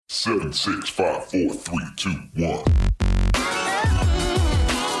7, 6, 5, 4, 3, 2, 1.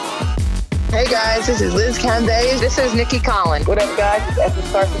 Hey guys, this is Liz Cambage. This is Nikki Collins. What up, guys? It's Esther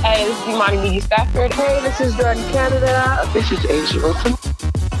Starkey. Hey, this is Imani Media Stafford. Hey, this is Jordan Canada. This is Asia Wilson.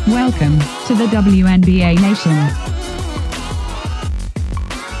 Welcome to the WNBA Nation.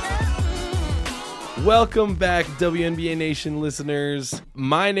 Welcome back, WNBA Nation listeners.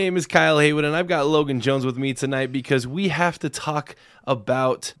 My name is Kyle Haywood, and I've got Logan Jones with me tonight because we have to talk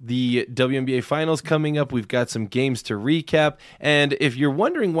about the WNBA Finals coming up. We've got some games to recap, and if you're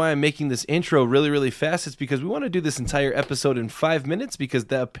wondering why I'm making this intro really fast, it's because we want to do this entire episode in 5 minutes because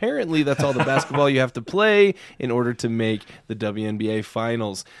apparently that's all the basketball you have to play in order to make the WNBA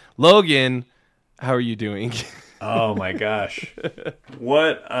Finals. Logan, how are you doing? Oh my gosh.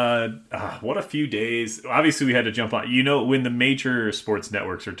 What a few days. Obviously we had to jump on. You know, when the major sports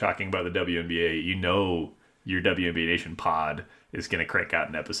networks are talking about the WNBA, you know your WNBA Nation pod is going to crank out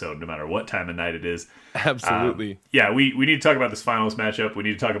an episode no matter what time of night it is. Absolutely. We need to talk about this finals matchup. We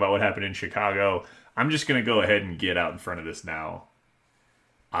need to talk about what happened in Chicago. I'm just going to go ahead and get out in front of this now.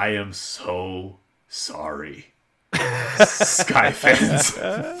 I am so sorry. Sky fans.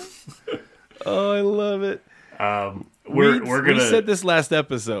 Oh, I love it. We said this last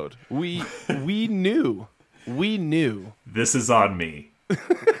episode. We knew. This is on me.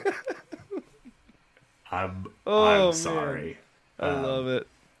 I'm sorry. I love it.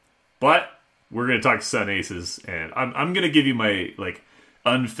 But we're gonna talk Sun Aces, and I'm gonna give you my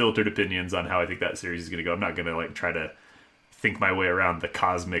unfiltered opinions on how I think that series is gonna go. I'm not gonna try to think my way around the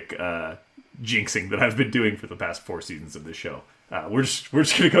cosmic jinxing that I've been doing for the past 4 seasons of this show. We're just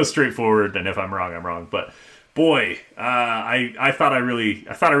gonna go straight forward, and if I'm wrong, I'm wrong. But boy, I thought I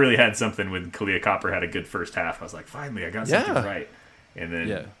really had something when Kalia Copper had a good first half. I was like, finally, I got something right. And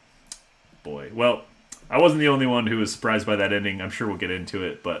then, boy, well, I wasn't the only one who was surprised by that ending. I'm sure we'll get into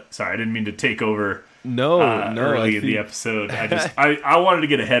it, but sorry, I didn't mean to take over. Early in the episode. I wanted to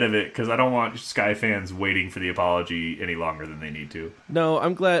get ahead of it because I don't want Sky fans waiting for the apology any longer than they need to. No,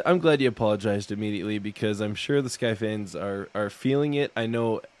 I'm glad you apologized immediately because I'm sure the Sky fans are feeling it. I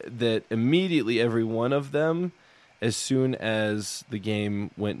know that immediately every one of them, as soon as the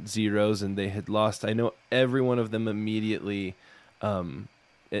game went zeros and they had lost, I know every one of them immediately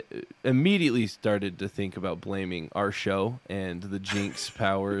started to think about blaming our show and the jinx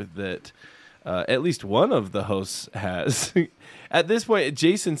power that at least one of the hosts has. At this point,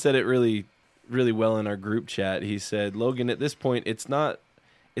 Jason said it really well in our group chat. He said, Logan, at this point, it's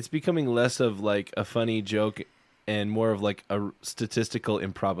becoming less of like a funny joke and more of like a statistical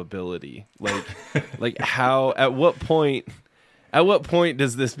improbability. Like how, at what point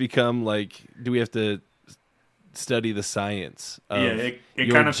does this become like, do we have to study the science of it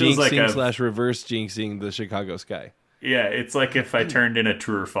kind of feels like / reverse jinxing the Chicago Sky? Yeah, it's like if I turned in a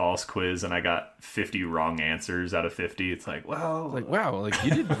true or false quiz and I got 50 wrong answers out of 50. It's like, well, wow,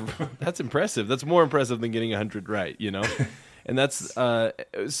 you did. That's impressive. That's more impressive than getting 100 right, you know. And that's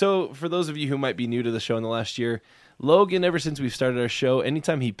so. For those of you who might be new to the show in the last year, Logan, ever since we've started our show,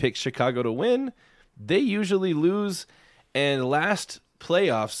 anytime he picks Chicago to win, they usually lose. And last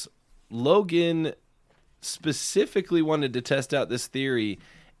playoffs, Logan specifically wanted to test out this theory,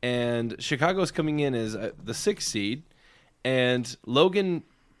 and Chicago's coming in as the 6th seed. And Logan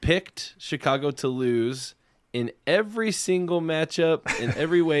picked Chicago to lose in every single matchup, in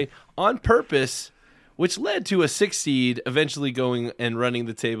every way, on purpose, which led to a 6th seed eventually going and running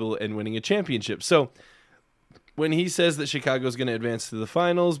the table and winning a championship. So when he says that Chicago's going to advance to the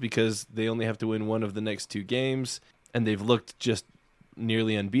finals because they only have to win one of the next 2 games, and they've looked just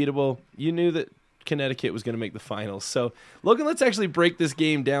nearly unbeatable, you knew that Connecticut was going to make the finals. So, Logan, let's actually break this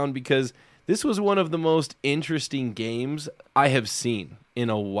game down because this was one of the most interesting games I have seen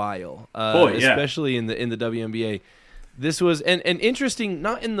in a while, especially in the WNBA. This was and interesting,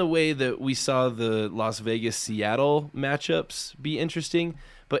 not in the way that we saw the Las Vegas-Seattle matchups be interesting,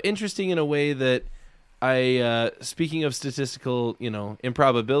 but interesting in a way that speaking of statistical,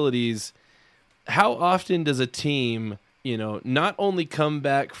 improbabilities, how often does a team, not only come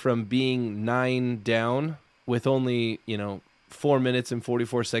back from being 9 down with only, 4 minutes and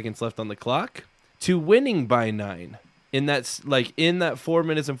 44 seconds left on the clock to winning by 9. In that 4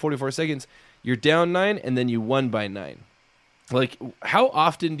 minutes and 44 seconds, you're down 9 and then you won by 9. Like, how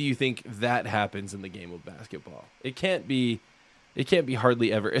often do you think that happens in the game of basketball? It can't be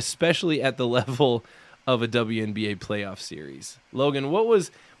hardly ever, especially at the level of a WNBA playoff series. Logan, what was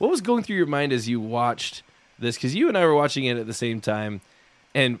going through your mind as you watched this? Because you and I were watching it at the same time,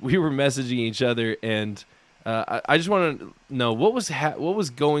 and we were messaging each other, and I just want to know what was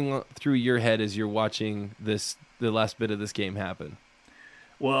going through your head as you're watching the last bit of this game happen.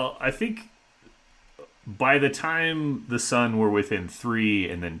 Well, I think by the time the Sun were within 3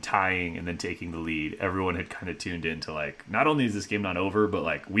 and then tying and then taking the lead, everyone had kind of tuned into like, not only is this game not over, but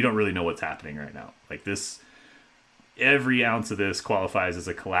like we don't really know what's happening right now. Like this, every ounce of this qualifies as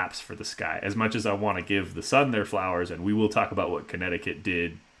a collapse for the Sky. As much as I want to give the Sun their flowers, and we will talk about what Connecticut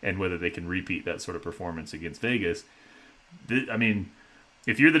did and whether they can repeat that sort of performance against Vegas. I mean,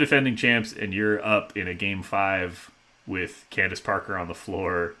 if you're the defending champs and you're up in a game 5 with Candace Parker on the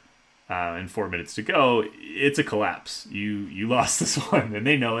floor and 4 minutes to go, it's a collapse. You lost this one, and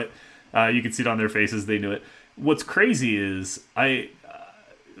they know it. You can see it on their faces. They knew it. What's crazy is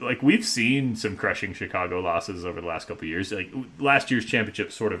we've seen some crushing Chicago losses over the last couple of years. Like last year's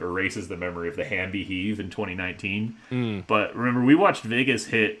championship sort of erases the memory of the Hamby heave in 2019. But remember, we watched Vegas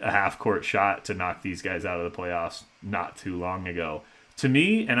hit a half-court shot to knock these guys out of the playoffs not too long ago. To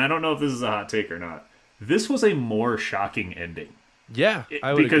me, and I don't know if this is a hot take or not, this was a more shocking ending. Yeah,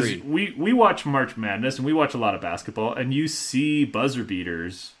 I would agree. Because we watch March Madness and we watch a lot of basketball, and you see buzzer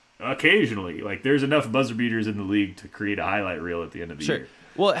beaters occasionally. Like there's enough buzzer beaters in the league to create a highlight reel at the end of the year.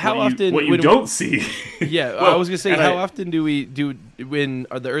 Well, what you don't see? Yeah, well, I was gonna say, how often do we do in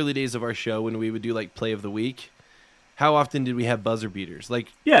the early days of our show when we would do like play of the week? How often did we have buzzer beaters?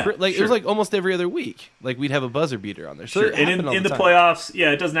 It was like almost every other week. Like we'd have a buzzer beater on there. So sure. And in the playoffs,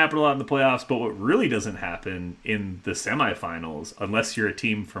 it doesn't happen a lot in the playoffs. But what really doesn't happen in the semifinals, unless you're a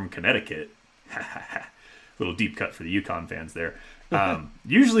team from Connecticut, little deep cut for the UConn fans there.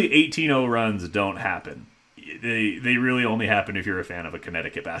 Usually 18-0 runs don't happen. They really only happen if you're a fan of a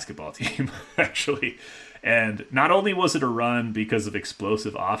Connecticut basketball team, actually. And not only was it a run because of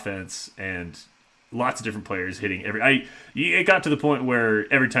explosive offense and lots of different players hitting it got to the point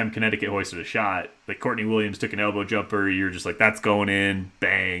where every time Connecticut hoisted a shot, like Courtney Williams took an elbow jumper, you're just like, that's going in,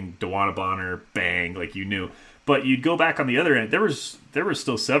 bang. DeWanna Bonner, bang, like you knew. But you'd go back on the other end. There was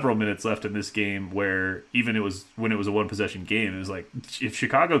still several minutes left in this game where even when it was a one possession game, it was like if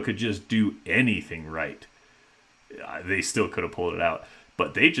Chicago could just do anything right, they still could have pulled it out.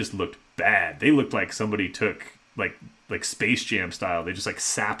 But they just looked bad. They looked like somebody took like Space Jam style. They just like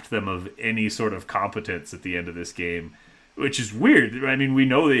sapped them of any sort of competence at the end of this game, which is weird. I mean, we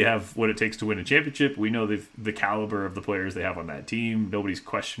know they have what it takes to win a championship. We know the caliber of the players they have on that team. Nobody's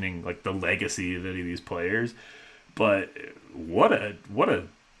questioning like the legacy of any of these players. But what a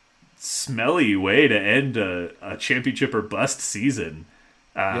smelly way to end a championship or bust season.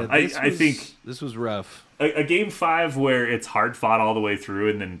 I think this was rough. A game 5 where it's hard fought all the way through,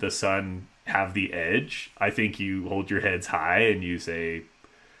 and then the Sun have the edge. I think you hold your heads high and you say,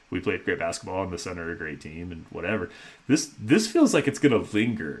 we played great basketball and the Sun are a great team and whatever. This feels like it's going to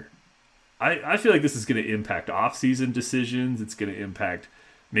linger. I feel like this is going to impact off-season decisions. It's going to impact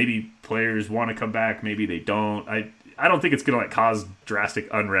maybe players want to come back, maybe they don't. I don't think it's going to like cause drastic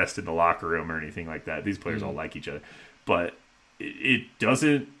unrest in the locker room or anything like that. These players all like each other. But it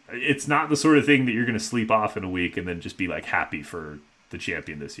doesn't. It's not the sort of thing that you're going to sleep off in a week and then just be like happy for the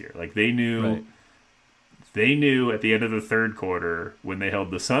champion this year. Like they knew at the end of the third quarter when they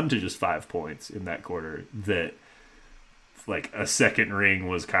held the Sun to just 5 points in that quarter that like a second ring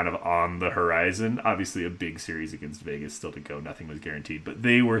was kind of on the horizon. Obviously a big series against Vegas still to go. Nothing was guaranteed, but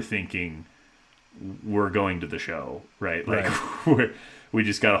they were thinking we're going to the show, right? Like we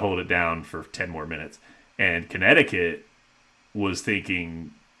just got to hold it down for 10 more minutes. And Connecticut was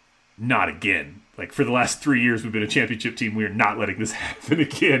thinking, not again. Like for the last 3 years, we've been a championship team. We are not letting this happen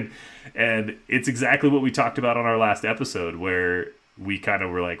again. And it's exactly what we talked about on our last episode, where we kind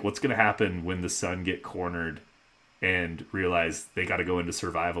of were like, what's going to happen when the Sun get cornered and realize they got to go into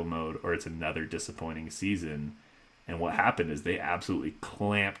survival mode or it's another disappointing season? And what happened is they absolutely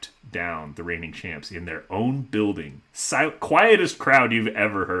clamped down the reigning champs in their own building. Quietest crowd you've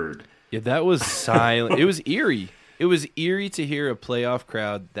ever heard. Yeah, that was silent. It was eerie. It was eerie to hear a playoff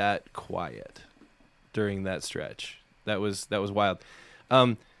crowd that quiet during that stretch. That was wild.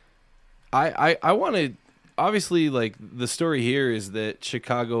 I want to obviously, like, the story here is that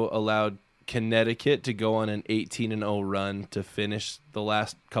Chicago allowed Connecticut to go on an 18-0 run to finish the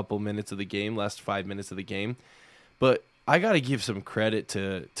last couple minutes of the game, last 5 minutes of the game. But I got to give some credit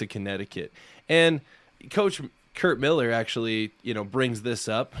to Connecticut. And Coach Kurt Miller actually, brings this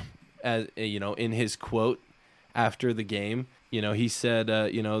up as, in his quote after the game. He said,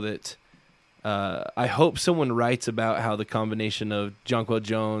 that I hope someone writes about how the combination of Jonquel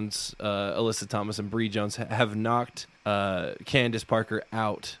Jones, Alyssa Thomas, and Bree Jones have knocked Candace Parker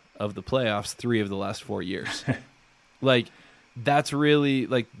out of the playoffs 3 of the last 4 years. Like, that's really,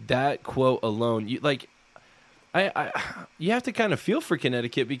 like, that quote alone, you have to kind of feel for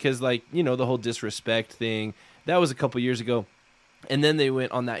Connecticut because, like, the whole disrespect thing, that was a couple years ago. And then they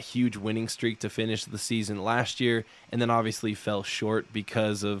went on that huge winning streak to finish the season last year, and then obviously fell short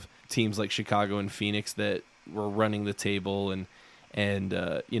because of teams like Chicago and Phoenix that were running the table. And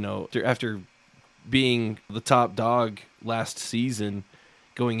after being the top dog last season,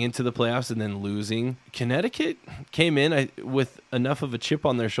 going into the playoffs and then losing, Connecticut came in with enough of a chip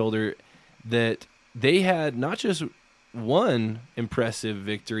on their shoulder that they had not just one impressive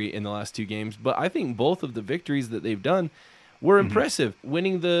victory in the last 2 games, but I think both of the victories that they've done were impressive.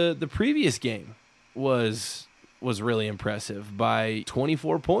 Winning the previous game was really impressive by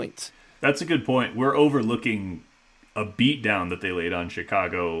 24 points. That's a good point. We're overlooking a beatdown that they laid on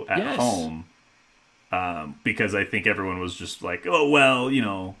Chicago at home, because I think everyone was just like, oh,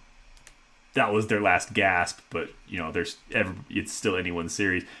 well, that was their last gasp, but, it's still anyone's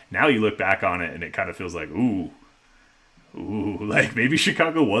series. Now you look back on it, and it kind of feels like, ooh, like maybe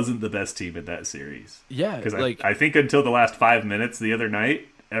Chicago wasn't the best team in that series. Yeah. Because I think until the last 5 minutes the other night,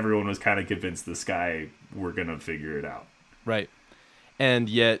 everyone was kind of convinced the Sky were going to figure it out. Right. And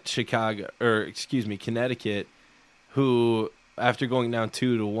yet Connecticut, who after going down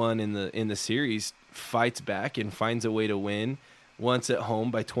 2-1 in the series, fights back and finds a way to win, once at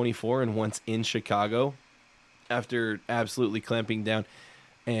home by 24 and once in Chicago after absolutely clamping down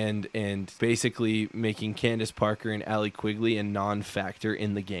and basically making Candace Parker and Allie Quigley a non-factor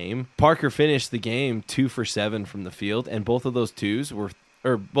in the game. Parker finished the game 2 for 7 from the field, and both of those 2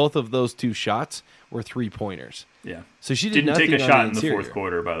 shots were 3-pointers. Yeah. So she didn't take a shot in the fourth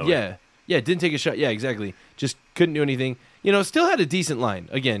quarter, by the way. Yeah, didn't take a shot. Yeah, exactly. Just couldn't do anything. Still had a decent line.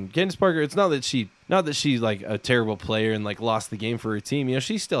 Again, Candace Parker, it's not that she's like a terrible player and like lost the game for her team.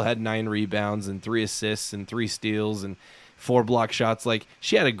 She still had 9 rebounds and 3 assists and 3 steals and 4 block shots. Like,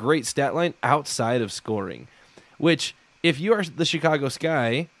 she had a great stat line outside of scoring, which if you are the Chicago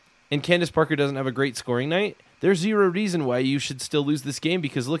Sky and Candace Parker doesn't have a great scoring night, there's zero reason why you should still lose this game,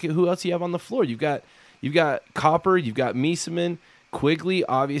 because look at who else you have on the floor. You've got Copper, you've got Miesemann, Quigley,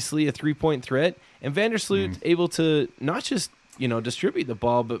 obviously a 3-point threat, and Vandersloot able to not just, distribute the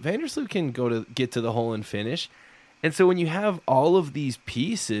ball, but Vandersloot can get to the hole and finish. And so when you have all of these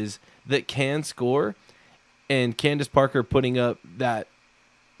pieces that can score, and Candace Parker putting up that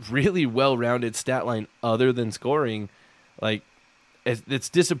really well-rounded stat line other than scoring, like, it's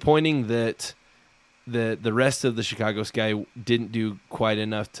disappointing that the rest of the Chicago Sky didn't do quite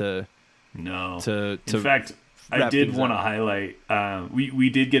enough to. In fact, I did want to highlight, we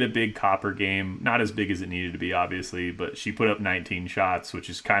did get a big Copper game, not as big as it needed to be, obviously, but she put up 19 shots, which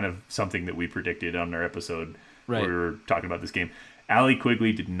is kind of something that we predicted on our episode where we were talking about this game. Allie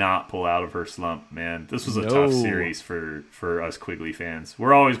Quigley did not pull out of her slump, man. This was a tough series for us Quigley fans.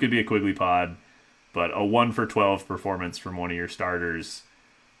 We're always going to be a Quigley pod, but a 1 for 12 performance from one of your starters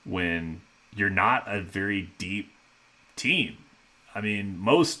when you're not a very deep team. I mean,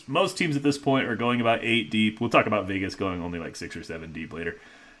 most teams at this point are going about 8 deep. We'll talk about Vegas going only like 6 or 7 deep later.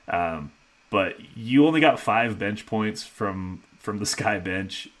 But you only got 5 bench points from the Sky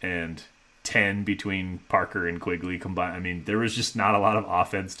bench and 10 between Parker and Quigley combined. I mean, there was just not a lot of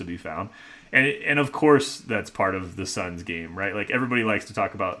offense to be found. And of course, that's part of the Suns game, right? Like, everybody likes to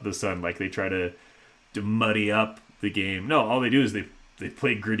talk about the Sun like they try to muddy up the game. No, all they do is they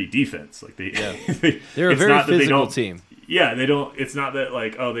play gritty defense. Like they're a very physical team. Yeah, they don't. It's not that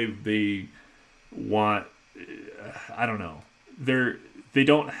like they want. I don't know. They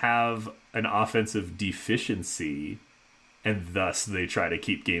don't have an offensive deficiency, and thus they try to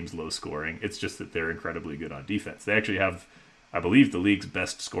keep games low scoring. It's just that they're incredibly good on defense. They actually have, I believe, the league's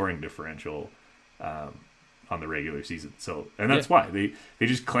best scoring differential on the regular season. So, and that's why they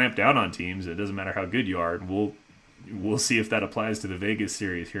just clamp down on teams. It doesn't matter how good you are, and we'll see if that applies to the Vegas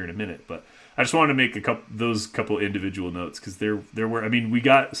series here in a minute. But I just wanted to make those couple individual notes because there were. I mean, we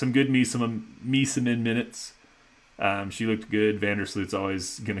got some good Miesemann minutes. She looked good. Vandersloot's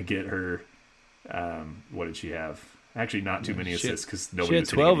always gonna get her. What did she have? Actually, not too many assists because nobody. She had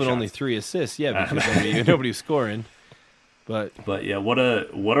 12 and only 3 assists. Yeah, because nobody was scoring. But yeah, what a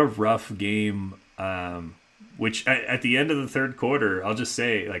rough game. Which at the end of the third quarter, I'll just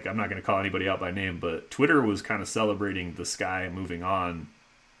say, like, I'm not going to call anybody out by name, but Twitter was kind of celebrating the Sky moving on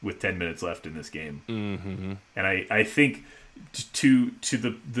with 10 minutes left in this game. Mm-hmm. And I think to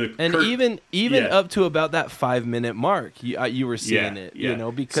the and even up to about that 5-minute mark, you were seeing it,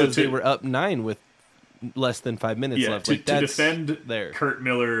 because they were up 9 with less than 5 minutes left. To defend Kurt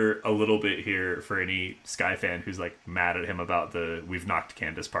Miller a little bit here for any Sky fan who's like mad at him about the "we've knocked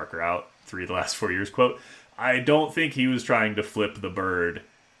Candace Parker out 3 of the last 4 years" quote. I don't think he was trying to flip the bird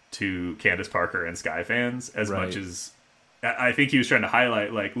to Candace Parker and Sky fans as much as I think he was trying to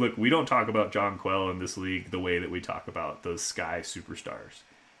highlight, like, look, we don't talk about John Quell in this league the way that we talk about those Sky superstars.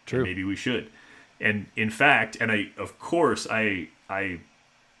 True. And maybe we should. And in fact, and I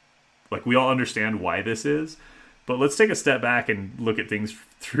like, we all understand why this is, but let's take a step back and look at things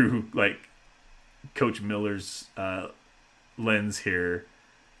through, like, Coach Miller's lens here.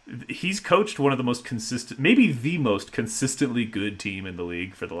 He's coached one of the most consistent, maybe the most consistently good team in the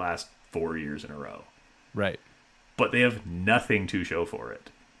league for the last 4 years in a row. Right. But they have nothing to show for it.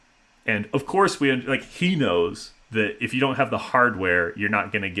 And of course, he knows that if you don't have the hardware, you're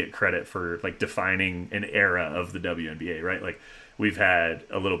not going to get credit for, like, defining an era of the WNBA, right? Like, we've had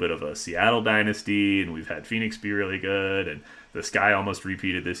a little bit of a Seattle dynasty, and we've had Phoenix be really good, and the Sky almost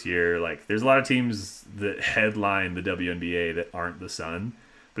repeated this year. Like, there's a lot of teams that headline the WNBA that aren't the Sun,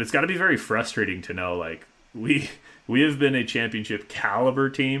 but it's got to be very frustrating to know, like, we have been a championship caliber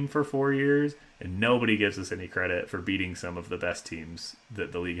team for 4 years, and nobody gives us any credit for beating some of the best teams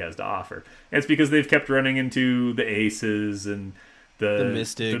that the league has to offer. And it's because they've kept running into the Aces and the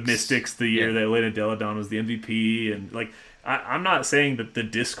Mystics the year that Elena Deladon was the MVP. And, like, I'm not saying that the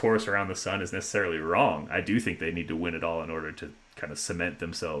discourse around the Sun is necessarily wrong. I do think they need to win it all in order to kind of cement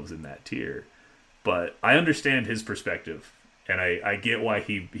themselves in that tier. But I understand his perspective. And I get why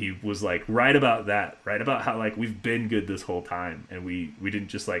he was, like, right about that, right about how, like, we've been good this whole time, and we didn't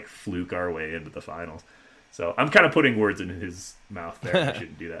just, like, fluke our way into the finals. So I'm kind of putting words in his mouth there. I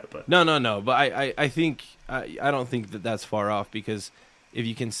shouldn't do that, but no. But I think I don't think that that's far off, because if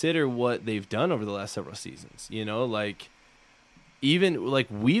you consider what they've done over the last several seasons, you know, like, even, like,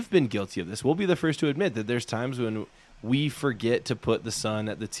 we've been guilty of this. We'll be the first to admit that there's times when we forget to put the Sun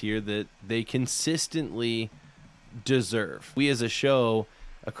at the tier that they consistently deserve. We as a show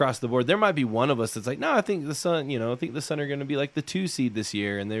across the board, there might be one of us that's like, no, I think the Sun are going to be like the 2 seed this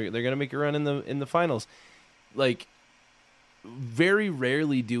year, and they're going to make a run in the finals. Like, very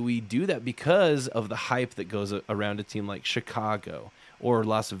rarely do we do that because of the hype that goes around a team like Chicago or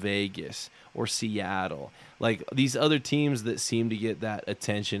Las Vegas or Seattle. Like, these other teams that seem to get that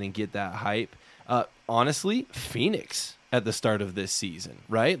attention and get that hype. Honestly, Phoenix at the start of this season,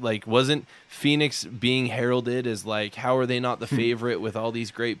 right? Like, wasn't Phoenix being heralded as, like, how are they not the favorite with all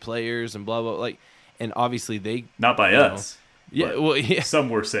these great players and blah, blah, like, and obviously they... Not by us. Yeah, well, yeah. Some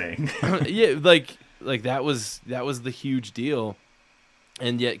were saying. Yeah, like that was the huge deal.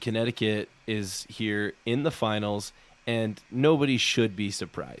 And yet Connecticut is here in the finals, and nobody should be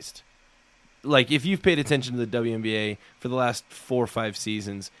surprised. Like, if you've paid attention to the WNBA for the last 4 or 5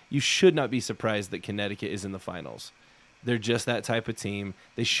 seasons, you should not be surprised that Connecticut is in the finals. They're just that type of team.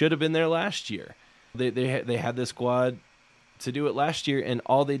 They should have been there last year. They had the squad to do it last year, and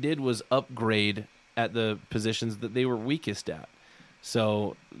all they did was upgrade at the positions that they were weakest at.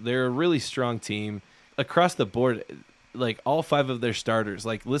 So they're a really strong team across the board. Like, all 5 of their starters,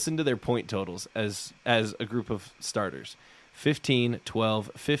 like, listen to their point totals as a group of starters: 15,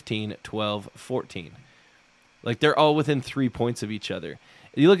 12, 15, 12, 14. Like, they're all within 3 points of each other.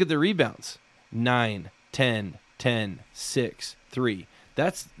 You look at the rebounds: 9, 10, 10, 6, 3.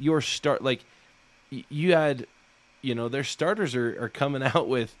 That's your start. Like, you had, you know, their starters are coming out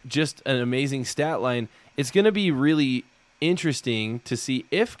with just an amazing stat line. It's going to be really interesting to see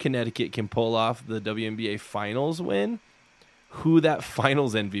if Connecticut can pull off the WNBA finals win, who that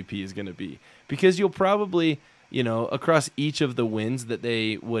finals MVP is going to be. Because you'll probably, you know, across each of the wins that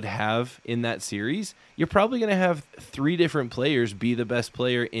they would have in that series, you're probably going to have 3 different players be the best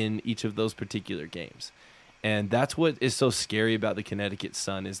player in each of those particular games. And that's what is so scary about the Connecticut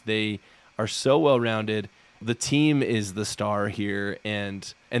Sun, is they are so well-rounded. The team is the star here,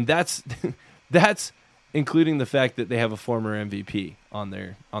 and that's that's including the fact that they have a former MVP on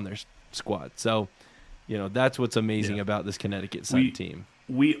their squad. So, you know, that's what's amazing about this Connecticut Sun team.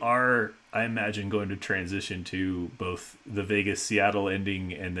 We are, I imagine, going to transition to both the Vegas-Seattle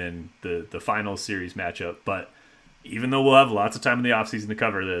ending and then the final series matchup. But even though we'll have lots of time in the offseason to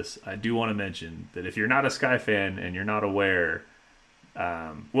cover this, I do want to mention that if you're not a Sky fan and you're not aware,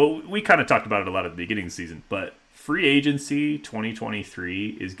 well, we kind of talked about it a lot at the beginning of the season, but free agency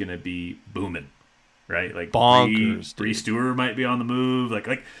 2023 is going to be booming, right? Like, bonkers. Bree Stewart might be on the move.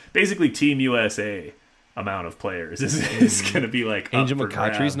 Like basically Team USA amount of players is going to be like Angel up for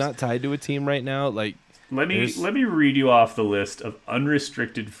McCoughtry's grabs. not tied to a team right now. Like, let me read you off the list of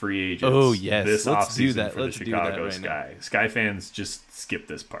unrestricted free agents. Oh, yes. This Let's do offseason that. for Let's the do that Chicago right Sky. Sky fans, just skip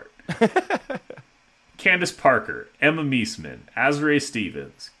this part. Candace Parker, Emma Meesman, Azrae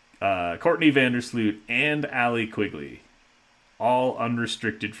Stevens, Courtney Vandersloot, and Allie Quigley. All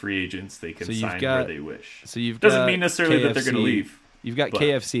unrestricted free agents. They can sign where they wish. So you've doesn't got mean necessarily KFC, that they're going to leave. You've got but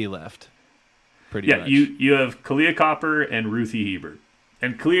KFC left. pretty Yeah, much. you have Kalia Copper and Ruthie Hebert.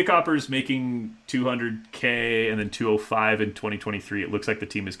 And Kalia Copper's making $200K and then $205 in 2023. It looks like the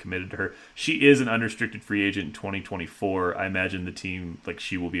team is committed to her. She is an unrestricted free agent in 2024. I imagine the team, like,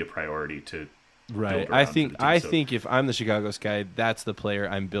 she will be a priority to right. build I around for think the team. So- think if I'm the Chicago Sky, that's the player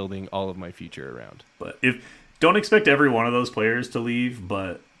I'm building all of my future around. But don't expect every one of those players to leave,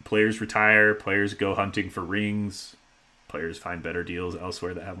 but players retire, players go hunting for rings, players find better deals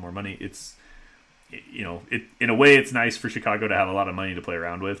elsewhere that have more money. In a way, it's nice for Chicago to have a lot of money to play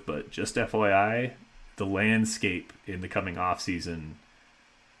around with, but just FYI, the landscape in the coming offseason,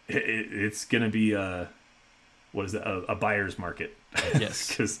 it's going to be a buyer's market. Yes.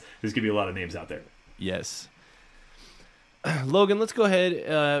 Because there's going to be a lot of names out there. Yes. Logan, let's go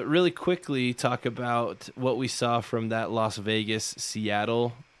ahead really quickly talk about what we saw from that Las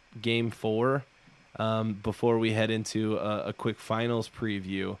Vegas-Seattle Game 4 before we head into a quick finals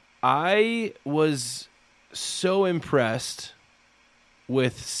preview. I was so impressed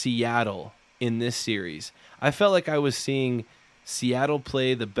with Seattle in this series. I felt like I was seeing Seattle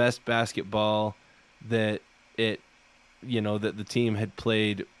play the best basketball that the team had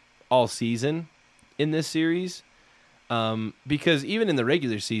played all season in this series. Because even in the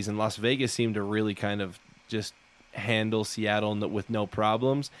regular season, Las Vegas seemed to really kind of just handle Seattle with no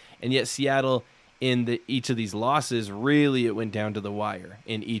problems. And yet Seattle, in each of these losses, really it went down to the wire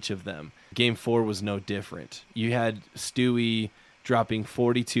in each of them. Game 4 was no different. You had Stewie dropping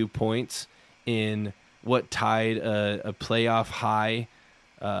 42 points in what tied a playoff high.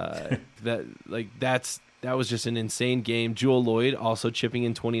 That was just an insane game. Jewel Lloyd also chipping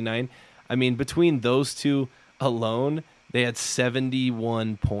in 29. I mean, between those two alone, they had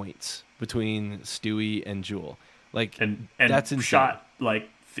 71 points between Stewie and Jewel. And that's insane. Shot like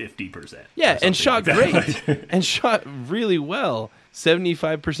 50%. Yeah, and shot great. Like And shot really well.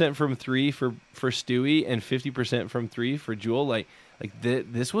 75% from 3 for Stewie and 50% from 3 for Jewel.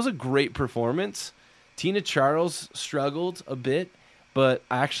 This was a great performance. Tina Charles struggled a bit, but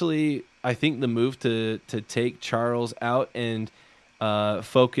actually I think the move to take Charles out and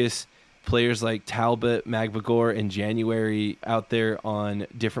focus players like Talbot, Magbagor, and January out there on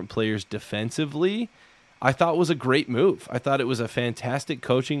different players defensively, I thought was a great move. I thought it was a fantastic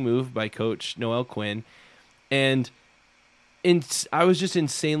coaching move by Coach Noel Quinn. And I was just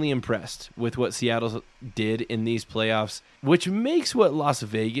insanely impressed with what Seattle did in these playoffs, which makes what Las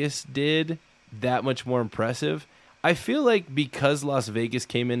Vegas did that much more impressive. I feel like because Las Vegas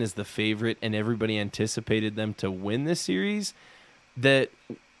came in as the favorite and everybody anticipated them to win this series, that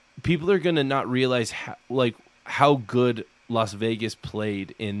people are going to not realize how good Las Vegas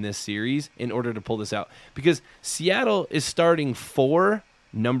played in this series in order to pull this out. Because Seattle is starting 4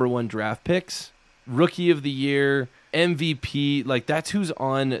 number 1 draft picks, Rookie of the Year, MVP, that's who's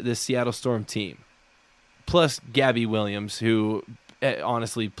on the Seattle Storm team. Plus Gabby Williams, who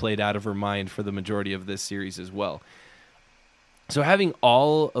honestly played out of her mind for the majority of this series as well. So having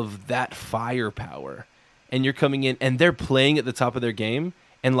all of that firepower, and you're coming in, and they're playing at the top of their game,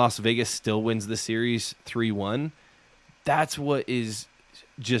 and Las Vegas still wins the series 3-1, that's what is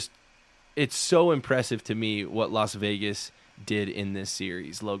just, it's so impressive to me what Las Vegas did in this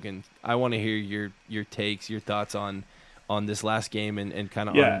series. Logan, I want to hear your takes, your thoughts on this last game and kind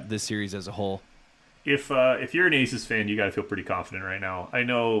of on this series as a whole. If you're an Aces fan, you got to feel pretty confident right now. I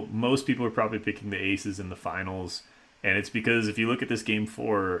know most people are probably picking the Aces in the finals, and it's because if you look at this Game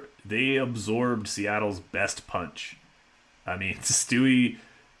 4, they absorbed Seattle's best punch. I mean, Stewie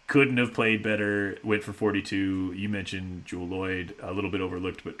couldn't have played better, went for 42. You mentioned Jewel Lloyd, a little bit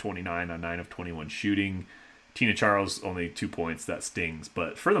overlooked, but 29 on 9 of 21 shooting. Tina Charles, only 2 points. That stings.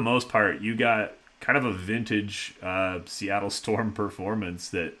 But for the most part, you got kind of a vintage Seattle Storm performance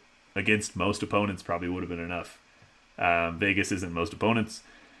that against most opponents probably would have been enough. Vegas isn't most opponents.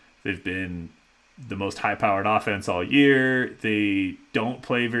 They've been the most high-powered offense all year. They don't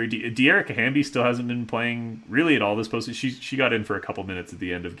play very deep. De'Erica Hamby still hasn't been playing really at all this postseason. She got in for a couple minutes at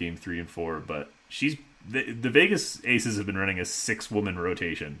the end of Game 3 and 4, but the Vegas Aces have been running a 6-woman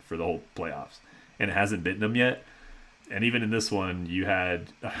rotation for the whole playoffs, and it hasn't bitten them yet. And even in this one, you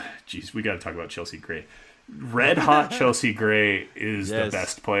had, we got to talk about Chelsea Gray. Red hot Chelsea Gray is the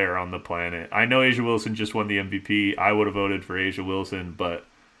best player on the planet. I know Asia Wilson just won the MVP. I would have voted for Asia Wilson, but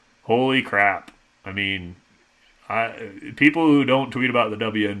holy crap. I mean, people who don't tweet about the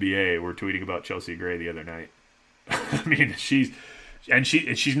WNBA were tweeting about Chelsea Gray the other night. I mean, she's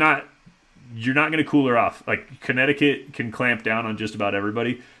not, you're not going to cool her off. Like, Connecticut can clamp down on just about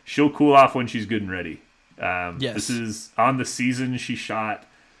everybody. She'll cool off when she's good and ready. Yes. This is on the season. She shot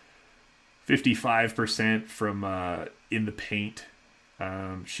 55% from in the paint.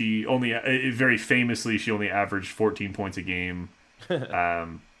 She only, very famously, she only averaged 14 points a game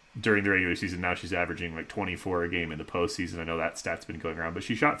during the regular season. Now she's averaging like 24 a game in the postseason. I know that stat's been going around, but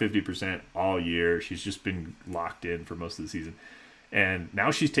she shot 50% all year. She's just been locked in for most of the season. And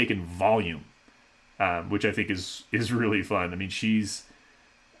now she's taken volume, which I think is really fun. I mean, she's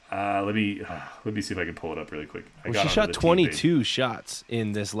let me see if I can pull it up really quick. She shot 22 shots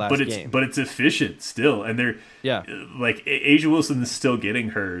in this last game. But it's efficient still, and they're like Asia Wilson is still getting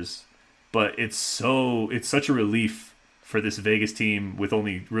hers, but it's such a relief for this Vegas team with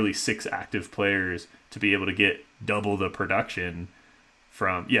only really 6 active players to be able to get double the production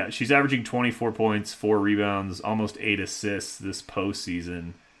from. Yeah, she's averaging 24 points, 4 rebounds, almost 8 assists this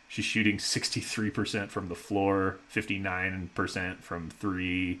postseason. She's shooting 63% from the floor, 59% from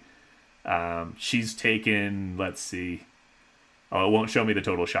 3. She's taken, let's see. Oh, it won't show me the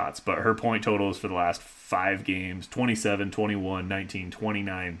total shots, but her point totals for the last 5 games, 27, 21, 19,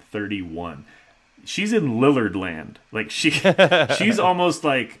 29, 31. She's in Lillard land. Like she's almost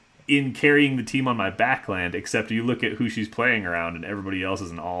like in carrying the team on my back land, except you look at who she's playing around and everybody else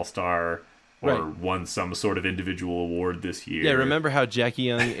is an all-star or won some sort of individual award this year. Yeah, remember how Jackie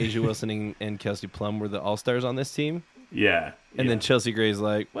Young, Asia Wilson, and Kelsey Plum were the all-stars on this team? Yeah. And then Chelsea Gray's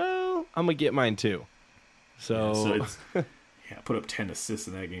like, well, I'm going to get mine too. So it's, put up 10 assists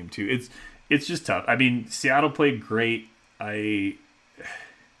in that game too. It's just tough. I mean, Seattle played great.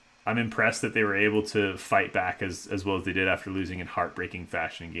 I'm impressed that they were able to fight back as well as they did after losing in heartbreaking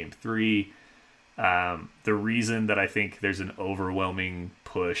fashion in Game 3. The reason that I think there's an overwhelming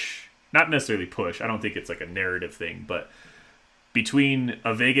push, not necessarily push, I don't think it's like a narrative thing, but between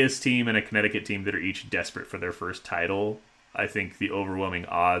a Vegas team and a Connecticut team that are each desperate for their first title, I think the overwhelming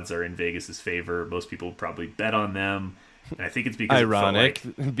odds are in Vegas's favor. Most people probably bet on them. And I think it's because ironic,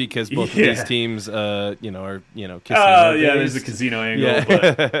 because both of these teams, are casino. There's a casino angle.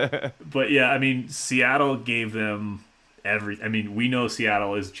 Yeah. But yeah, I mean, Seattle gave them I mean, we know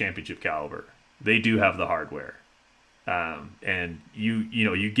Seattle is championship caliber. They do have the hardware, and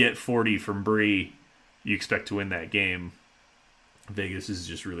you get 40 from Bree, you expect to win that game. Vegas is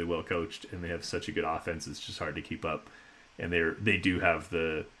just really well coached, and they have such a good offense. It's just hard to keep up, and they do have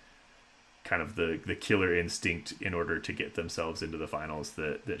the kind of the killer instinct in order to get themselves into the finals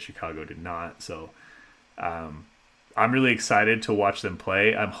that Chicago did not. So I'm really excited to watch them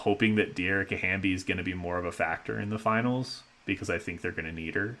play. I'm hoping that Dearica Hamby is going to be more of a factor in the finals because I think they're going to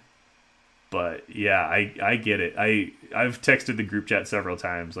need her. But yeah, I get it. I've texted the group chat several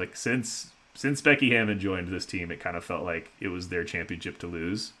times. Like since Becky Hammond joined this team, it kind of felt like it was their championship to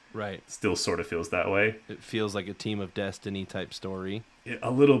lose. Right. Still sort of feels that way. It feels like a team of destiny type story. A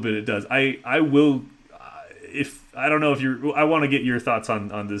little bit it does. I will, if I don't know if I want to get your thoughts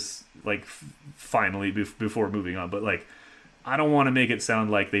on this, like finally before moving on, but like, I don't want to make it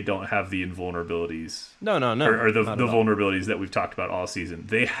sound like they don't have the invulnerabilities. No. Or the vulnerabilities that we've talked about all season.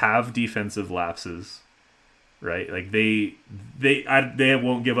 They have defensive lapses, right? Like they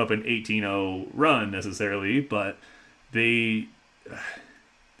won't give up an 18-0 run necessarily, but they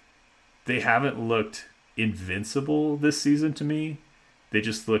haven't looked invincible this season to me. They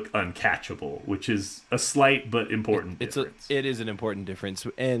just look uncatchable, which is a slight but important difference. It is an important difference,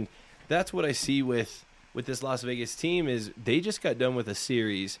 and that's what I see with this Las Vegas team is they just got done with a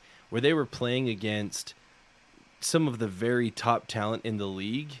series where they were playing against some of the very top talent in the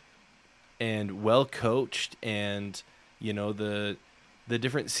league and well coached, and the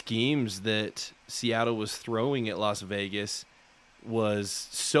different schemes that Seattle was throwing at Las Vegas was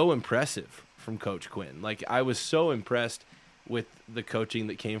so impressive from Coach Quinn. Like, I was so impressed with the coaching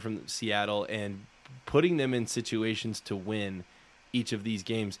that came from Seattle and putting them in situations to win each of these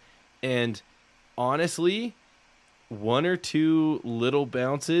games. And honestly, one or two little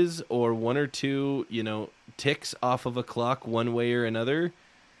bounces or one or two, ticks off of a clock one way or another,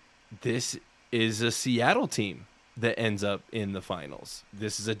 this is a Seattle team that ends up in the finals.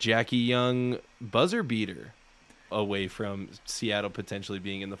 This is a Jackie Young buzzer beater away from Seattle potentially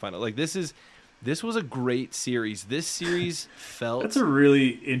being in the final. Like, this was a great series. This series felt... That's a really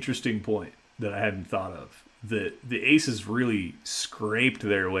interesting point that I hadn't thought of. The Aces really scraped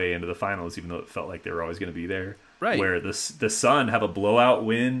their way into the finals, even though it felt like they were always going to be there. Right. Where the Sun have a blowout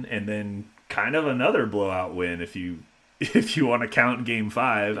win and then kind of another blowout win if you want to count Game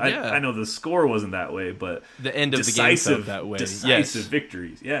 5. Yeah. I know the score wasn't that way, but the end of the game felt that way. Decisive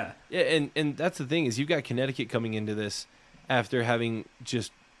victories, yeah. Yeah, and that's the thing is you've got Connecticut coming into this after having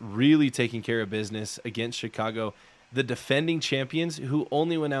just really taken care of business against Chicago, the defending champions who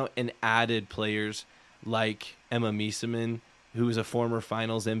only went out and added players like Emma Miesemann, who is a former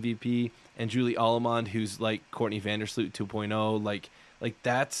finals MVP, and Julie Allemond, who's like Courtney Vandersloot 2.0, like Like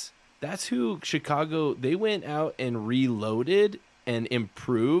that's who Chicago, they went out and reloaded and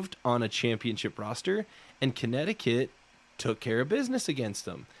improved on a championship roster, and Connecticut took care of business against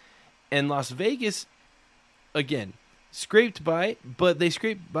them. And Las Vegas, again, scraped by, but they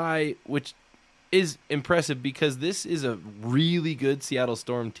scraped by, which is impressive because this is a really good Seattle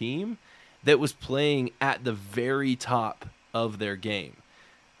Storm team that was playing at the very top of their game.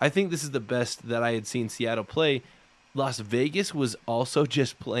 I think this is the best that I had seen Seattle play. Las Vegas was also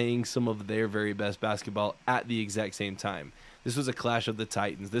just playing some of their very best basketball at the exact same time. This was a clash of the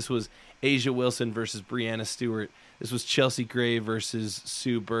Titans. This was Asia Wilson versus Brianna Stewart. This was Chelsea Gray versus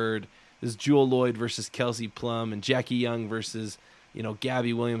Sue Bird. This is Jewel Lloyd versus Kelsey Plum, and Jackie Young versus,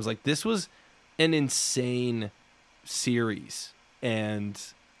 Gabby Williams. Like, this was an insane series, and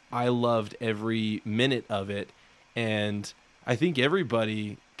I loved every minute of it. And I think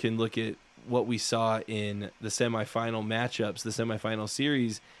everybody can look at what we saw in the semifinal matchups, the semifinal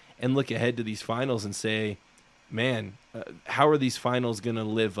series, and look ahead to these finals and say, man, how are these finals going to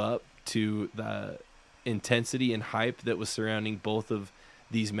live up to the intensity and hype that was surrounding both of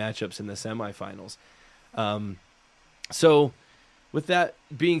these matchups in the semifinals? So with that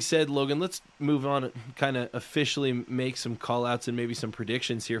being said, Logan, let's move on and kind of officially make some call-outs and maybe some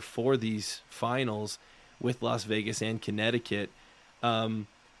predictions here for these finals with Las Vegas and Connecticut. I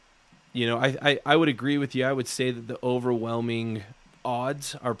would agree with you. I would say that the overwhelming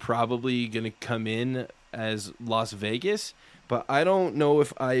odds are probably going to come in as Las Vegas, but I don't know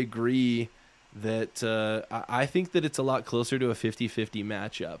if I agree that I think that it's a lot closer to a 50-50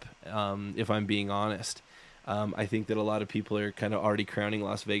 matchup, if I'm being honest. I think that a lot of people are kind of already crowning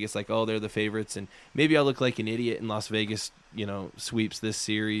Las Vegas like, oh, they're the favorites, and maybe I'll look like an idiot and Las Vegas, sweeps this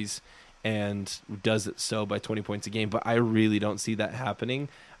series and does it so by 20 points a game, but I really don't see that happening.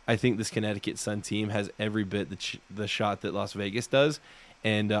 I think this Connecticut Sun team has every bit the shot that Las Vegas does,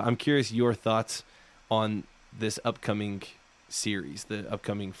 and I'm curious your thoughts on this upcoming series, the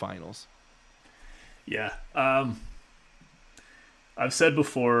upcoming finals. Yeah. I've said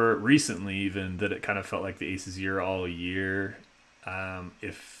before recently even that it kind of felt like the Aces year all year.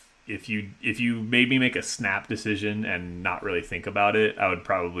 If you made me make a snap decision and not really think about it, I would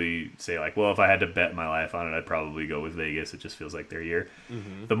probably say like, well, if I had to bet my life on it, I'd probably go with Vegas. It just feels like their year.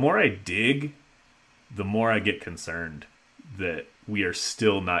 Mm-hmm. The more I dig, the more I get concerned that we are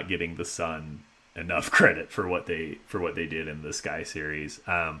still not getting the Sun enough credit for what they did in the Sky series.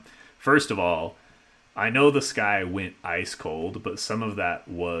 First of all, I know the Sky went ice cold, but some of that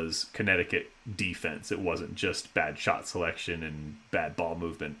was Connecticut defense. It wasn't just bad shot selection and bad ball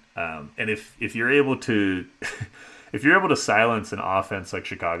movement. And if you're able to silence an offense like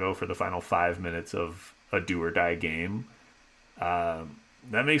Chicago for the final 5 minutes of a do or die game,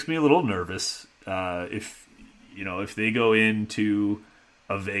 that makes me a little nervous. If they go into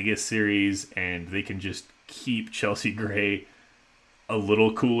a Vegas series and they can just keep Chelsea Gray a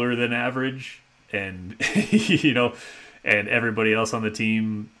little cooler than average, and and everybody else on the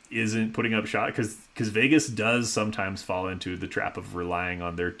team isn't putting up shot, because Vegas does sometimes fall into the trap of relying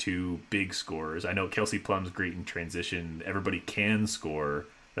on their two big scorers. I know Kelsey Plum's great in transition. Everybody can score.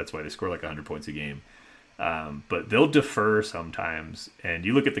 That's why they score like 100 points a game. But they'll defer sometimes. And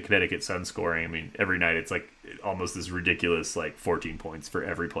you look at the Connecticut Sun scoring, I mean, every night it's like almost this ridiculous, like 14 points for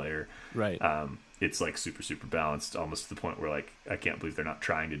every player. Right. It's like super, super balanced, almost to the point where like, I can't believe they're not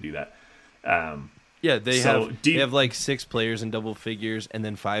trying to do that. They have like 6 players in double figures and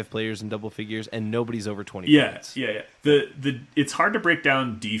then 5 players in double figures, and nobody's over 20 points. Yeah. It's hard to break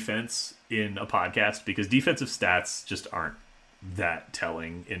down defense in a podcast because defensive stats just aren't that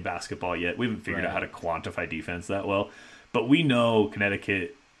telling in basketball yet. We haven't figured out how to quantify defense that well, but we know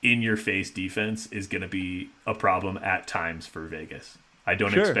Connecticut in-your-face defense is going to be a problem at times for Vegas. I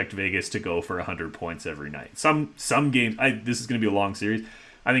don't expect Vegas to go for 100 points every night. Some games, this is going to be a long series.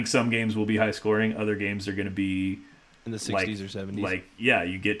 I think some games will be high scoring. Other games are going to be in the 60s or 70s.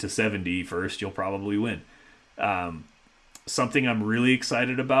 You get to 70 first, you'll probably win. Something I'm really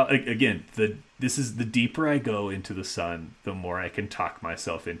excited about, again, this is the deeper I go into the Sun, the more I can talk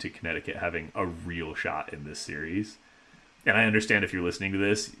myself into Connecticut having a real shot in this series. And I understand if you're listening to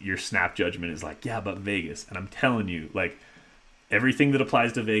this, your snap judgment is like, yeah, but Vegas. And I'm telling you, like, everything that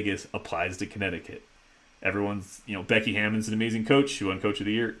applies to Vegas applies to Connecticut. Everyone's, Becky Hammond's an amazing coach. She won Coach of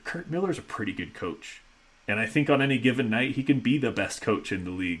the Year. Kurt Miller's a pretty good coach. And I think on any given night, he can be the best coach in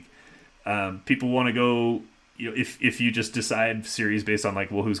the league. People want to go, if you just decide series based on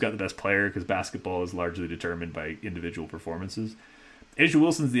like, well, who's got the best player, because basketball is largely determined by individual performances. Asia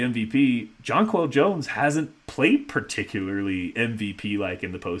Wilson's the MVP. Jonquel Jones hasn't played particularly MVP-like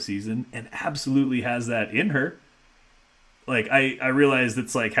in the postseason and absolutely has that in her. like I realize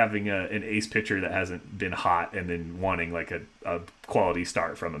it's like having an ace pitcher that hasn't been hot and then wanting like a quality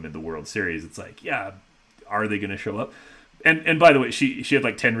start from him in the World Series. It's like, yeah, are they going to show up? And by the way, she had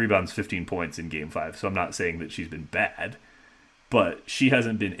like 10 rebounds, 15 points in Game 5, so I'm not saying that she's been bad, but she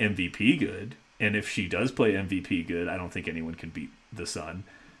hasn't been MVP good. And if she does play MVP good, I don't think anyone can beat the Sun.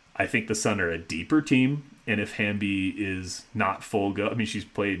 I think the Sun are a deeper team, and if Hamby is not full go, I mean, she's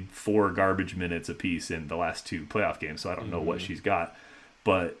played 4 garbage minutes apiece in the last 2 playoff games, so I don't know what she's got.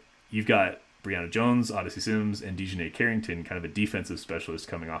 But you've got Brianna Jones, Odyssey Sims, and Dejanay Carrington, kind of a defensive specialist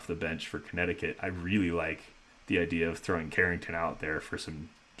coming off the bench for Connecticut. I really like the idea of throwing Carrington out there for some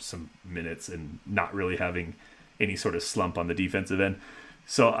minutes and not really having any sort of slump on the defensive end.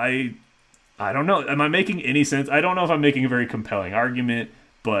 So I don't know. Am I making any sense? I don't know if I'm making a very compelling argument,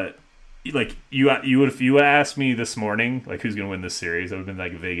 but like you would, if you asked me this morning, like who's going to win this series, I would have been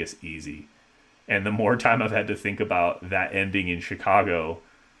like Vegas easy. And the more time I've had to think about that ending in Chicago,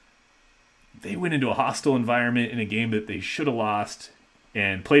 they went into a hostile environment in a game that they should have lost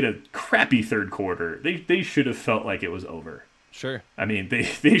and played a crappy third quarter. They should have felt like it was over. Sure. I mean,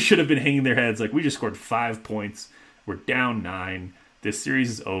 they should have been hanging their heads like, we just scored 5 points. We're down 9. This series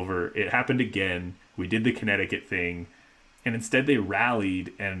is over. It happened again. We did the Connecticut thing. And instead they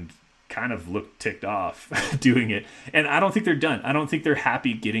rallied and kind of looked ticked off doing it. And I don't think they're done. I don't think they're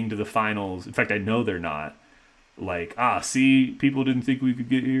happy getting to the finals. In fact, I know they're not. Like, see, people didn't think we could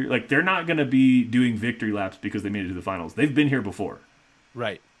get here. Like, they're not going to be doing victory laps because they made it to the finals. They've been here before.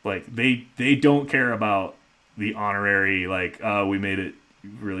 Right. Like, they don't care about the honorary, like, we made it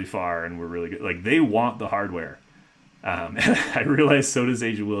really far and we're really good. Like, they want the hardware. And I realize so does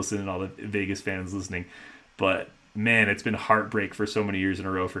Asia Wilson and all the Vegas fans listening. But, man, it's been heartbreak for so many years in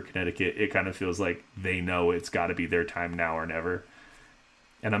a row for Connecticut. It kind of feels like they know it's got to be their time now or never.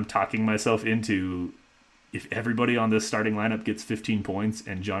 And I'm talking myself into, if everybody on this starting lineup gets 15 points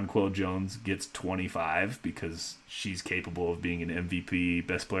and Jonquel Jones gets 25 because she's capable of being an MVP,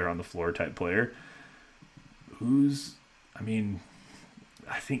 best player on the floor type player, I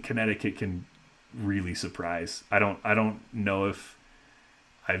think Connecticut can really surprise. I don't know if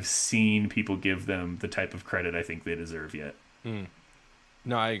I've seen people give them the type of credit I think they deserve yet.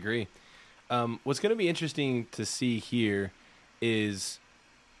 No, I agree. What's going to be interesting to see here is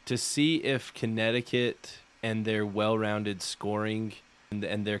to see if Connecticut and their well-rounded scoring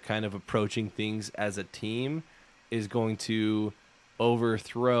and their kind of approaching things as a team is going to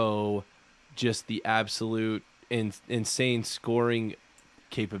overthrow just the absolute insane scoring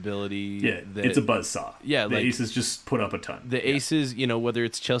capability. Yeah, it's a buzzsaw. Yeah, the like, Aces just put up a ton. The Aces, whether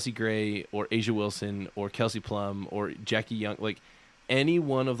it's Chelsea Gray or Asia Wilson or Kelsey Plum or Jackie Young, like any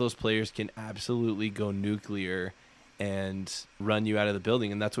one of those players can absolutely go nuclear and run you out of the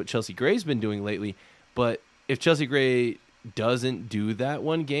building. And that's what Chelsea Gray's been doing lately. But if Chelsea Gray doesn't do that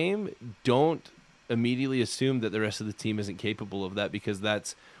one game, don't immediately assume that the rest of the team isn't capable of that, because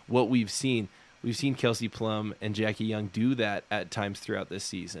that's what we've seen. We've seen Kelsey Plum and Jackie Young do that at times throughout this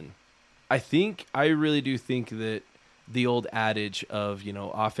season. I really do think that the old adage of,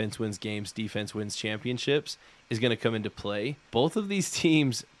 offense wins games, defense wins championships is going to come into play. Both of these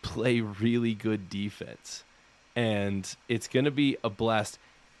teams play really good defense, and it's going to be a blast.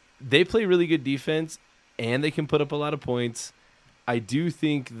 They play really good defense, and they can put up a lot of points. I do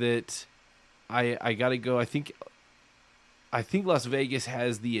think that I got to go. I think Las Vegas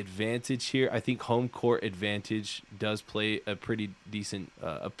has the advantage here. I think home court advantage does play a pretty decent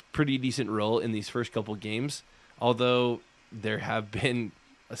role in these first couple games. Although there have been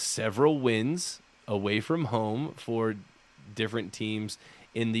several wins away from home for different teams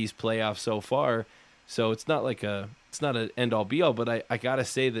in these playoffs so far, so it's not an end all be all. But I gotta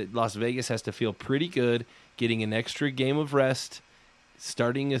say that Las Vegas has to feel pretty good getting an extra game of rest,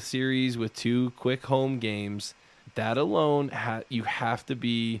 starting a series with 2 quick home games. That alone, you have to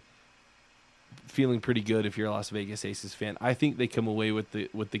be feeling pretty good if you're a Las Vegas Aces fan. I think they come away with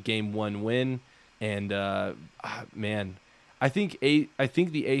the game 1 win, and man, I think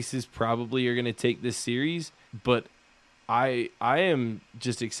the Aces probably are going to take this series, but I am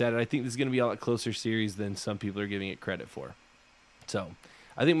just excited. I think this is going to be a lot closer series than some people are giving it credit for. So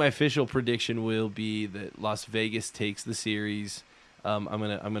I think my official prediction will be that Las Vegas takes the series. I'm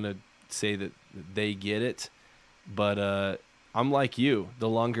gonna say that they get it. But I'm like you. The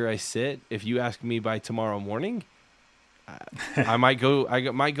longer I sit, if you ask me by tomorrow morning, I might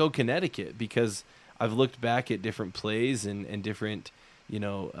go Connecticut, because I've looked back at different plays and different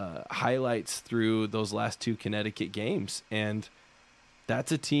highlights through those last 2 Connecticut games, and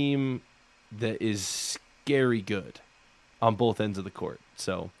that's a team that is scary good on both ends of the court.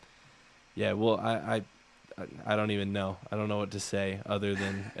 So yeah, well, I don't even know. I don't know what to say other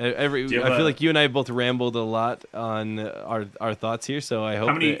than I you have feel like you and I both rambled a lot on our thoughts here. So I hope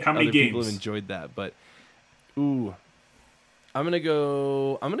How many other people games? have enjoyed that. But I'm gonna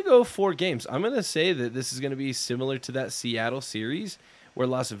go 4 games. I'm gonna say that this is gonna be similar to that Seattle series where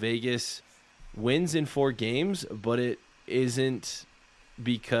Las Vegas wins in 4 games, but it isn't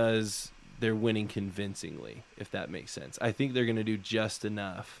because they're winning convincingly, if that makes sense. I think they're gonna do just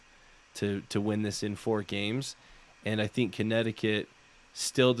enough to win this in 4 games, and I think Connecticut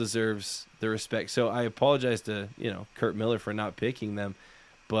still deserves the respect. So I apologize to Kurt Miller for not picking them,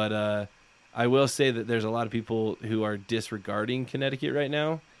 but I will say that there's a lot of people who are disregarding Connecticut right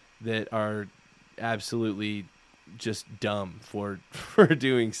now that are absolutely just dumb for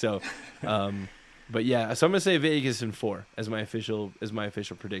doing so. But yeah, so I'm gonna say Vegas in 4 as my official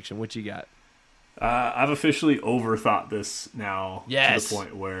prediction. What you got? I've officially overthought this now Yes. to the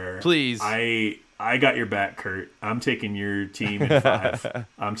point where Please. I got your back, Kurt. I'm taking your team in 5.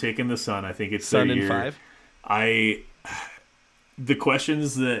 I'm taking the Sun. I think it's Sun their in year. 5. The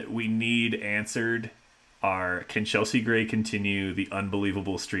questions that we need answered are: can Chelsea Gray continue the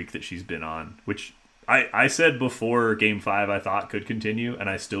unbelievable streak that she's been on? Which I said before Game 5 I thought could continue, and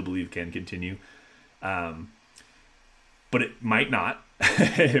I still believe can continue. But it might not.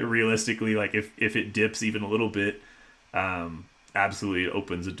 Realistically, like if it dips even a little bit, absolutely it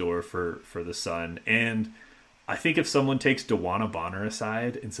opens a door for the Sun. And I think if someone takes DeWanna Bonner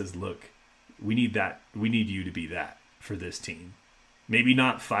aside and says, look, we need you to be that for this team. Maybe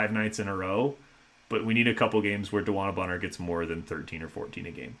not 5 nights in a row, but we need a couple games where DeWanna Bonner gets more than 13 or 14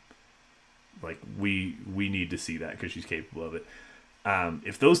 a game. Like we need to see that because she's capable of it.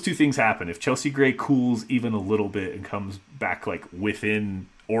 If those 2 things happen, if Chelsea Gray cools even a little bit and comes back like within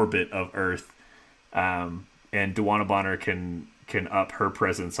orbit of Earth, and DeWanna Bonner can up her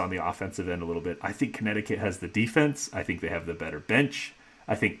presence on the offensive end a little bit, I think Connecticut has the defense. I think they have the better bench.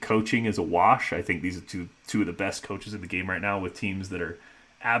 I think coaching is a wash. I think these are two of the best coaches in the game right now with teams that are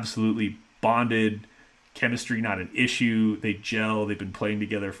absolutely bonded. Chemistry not an issue. They gel. They've been playing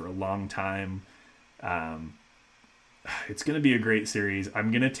together for a long time. It's going to be a great series.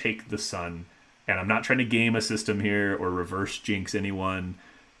 I'm going to take the Sun, and I'm not trying to game a system here or reverse jinx anyone.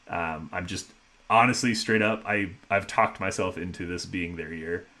 I'm just honestly straight up. I've talked myself into this being their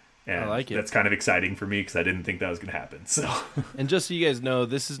year, and I like it. That's kind of exciting for me because I didn't think that was going to happen. So, and just so you guys know,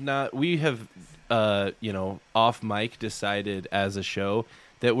 this is not. We have, off mic decided as a show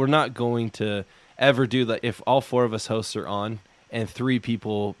that we're not going to ever do that. If all 4 of us hosts are on and 3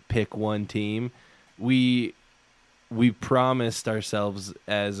 people pick one team, we promised ourselves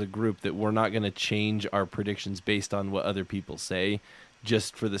as a group that we're not going to change our predictions based on what other people say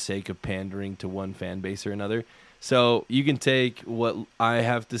just for the sake of pandering to one fan base or another. So you can take what I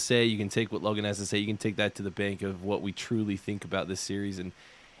have to say, you can take what Logan has to say, you can take that to the bank of what we truly think about this series, and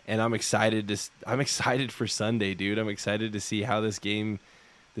I'm excited for Sunday, dude. I'm excited to see how this game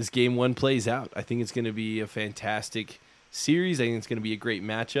 1 plays out. I think it's going to be a fantastic series. I think it's going to be a great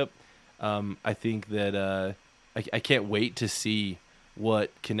matchup. I think that I can't wait to see what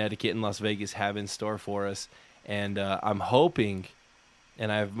Connecticut and Las Vegas have in store for us, and I'm hoping,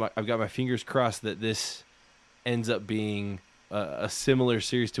 and I've got my fingers crossed that this ends up being a similar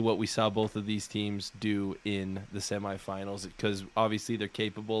series to what we saw both of these teams do in the semifinals, because obviously they're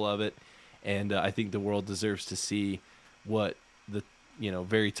capable of it, and I think the world deserves to see what the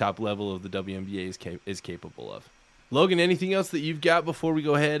very top level of the WNBA is capable of. Logan, anything else that you've got before we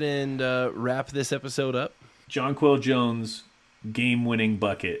go ahead and wrap this episode up? Jonquel Jones game-winning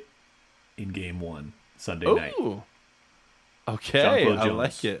bucket in Game 1 Sunday night. Okay, Jonquel I Jones.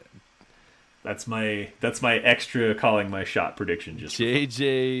 like it. That's my extra calling my shot prediction. Just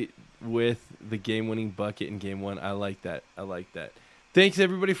JJ with the game-winning bucket in Game 1. I like that. Thanks,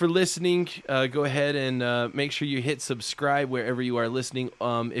 everybody, for listening. Go ahead and make sure you hit subscribe wherever you are listening.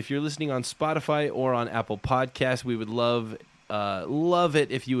 If you're listening on Spotify or on Apple Podcasts, we would love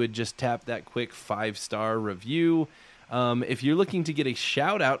it if you would just tap that quick 5-star review. If you're looking to get a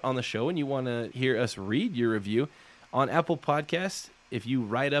shout out on the show and you want to hear us read your review on Apple Podcasts, if you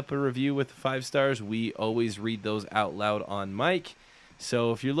write up a review with 5 stars, we always read those out loud on mic.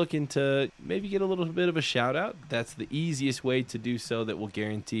 So if you're looking to maybe get a little bit of a shout out, that's the easiest way to do so that will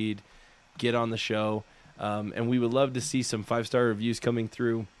guaranteed get on the show. And we would love to see some 5-star reviews coming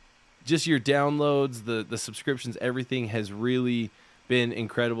through. Just your downloads, the subscriptions, everything has really been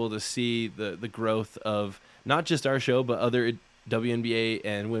incredible to see the growth of not just our show, but other WNBA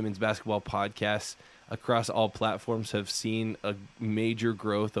and women's basketball podcasts across all platforms have seen a major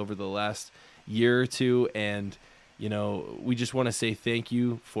growth over the last year or two. And, we just want to say thank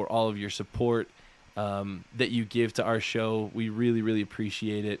you for all of your support that you give to our show. We really, really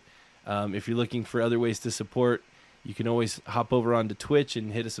appreciate it. If you're looking for other ways to support, you can always hop over onto Twitch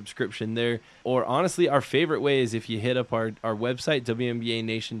and hit a subscription there. Or honestly, our favorite way is if you hit up our website,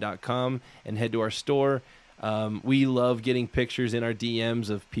 WNBANation.com, and head to our store. We love getting pictures in our DMs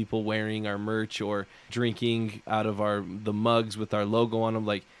of people wearing our merch or drinking out of the mugs with our logo on them.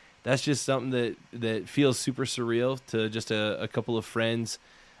 Like, that's just something that feels super surreal to just a couple of friends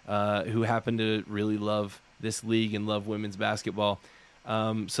who happen to really love this league and love women's basketball.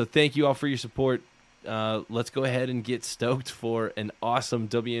 So thank you all for your support. Let's go ahead and get stoked for an awesome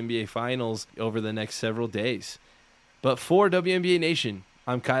WNBA Finals over the next several days. But for WNBA Nation,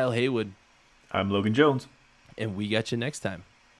 I'm Kyle Haywood. I'm Logan Jones. And we got you next time.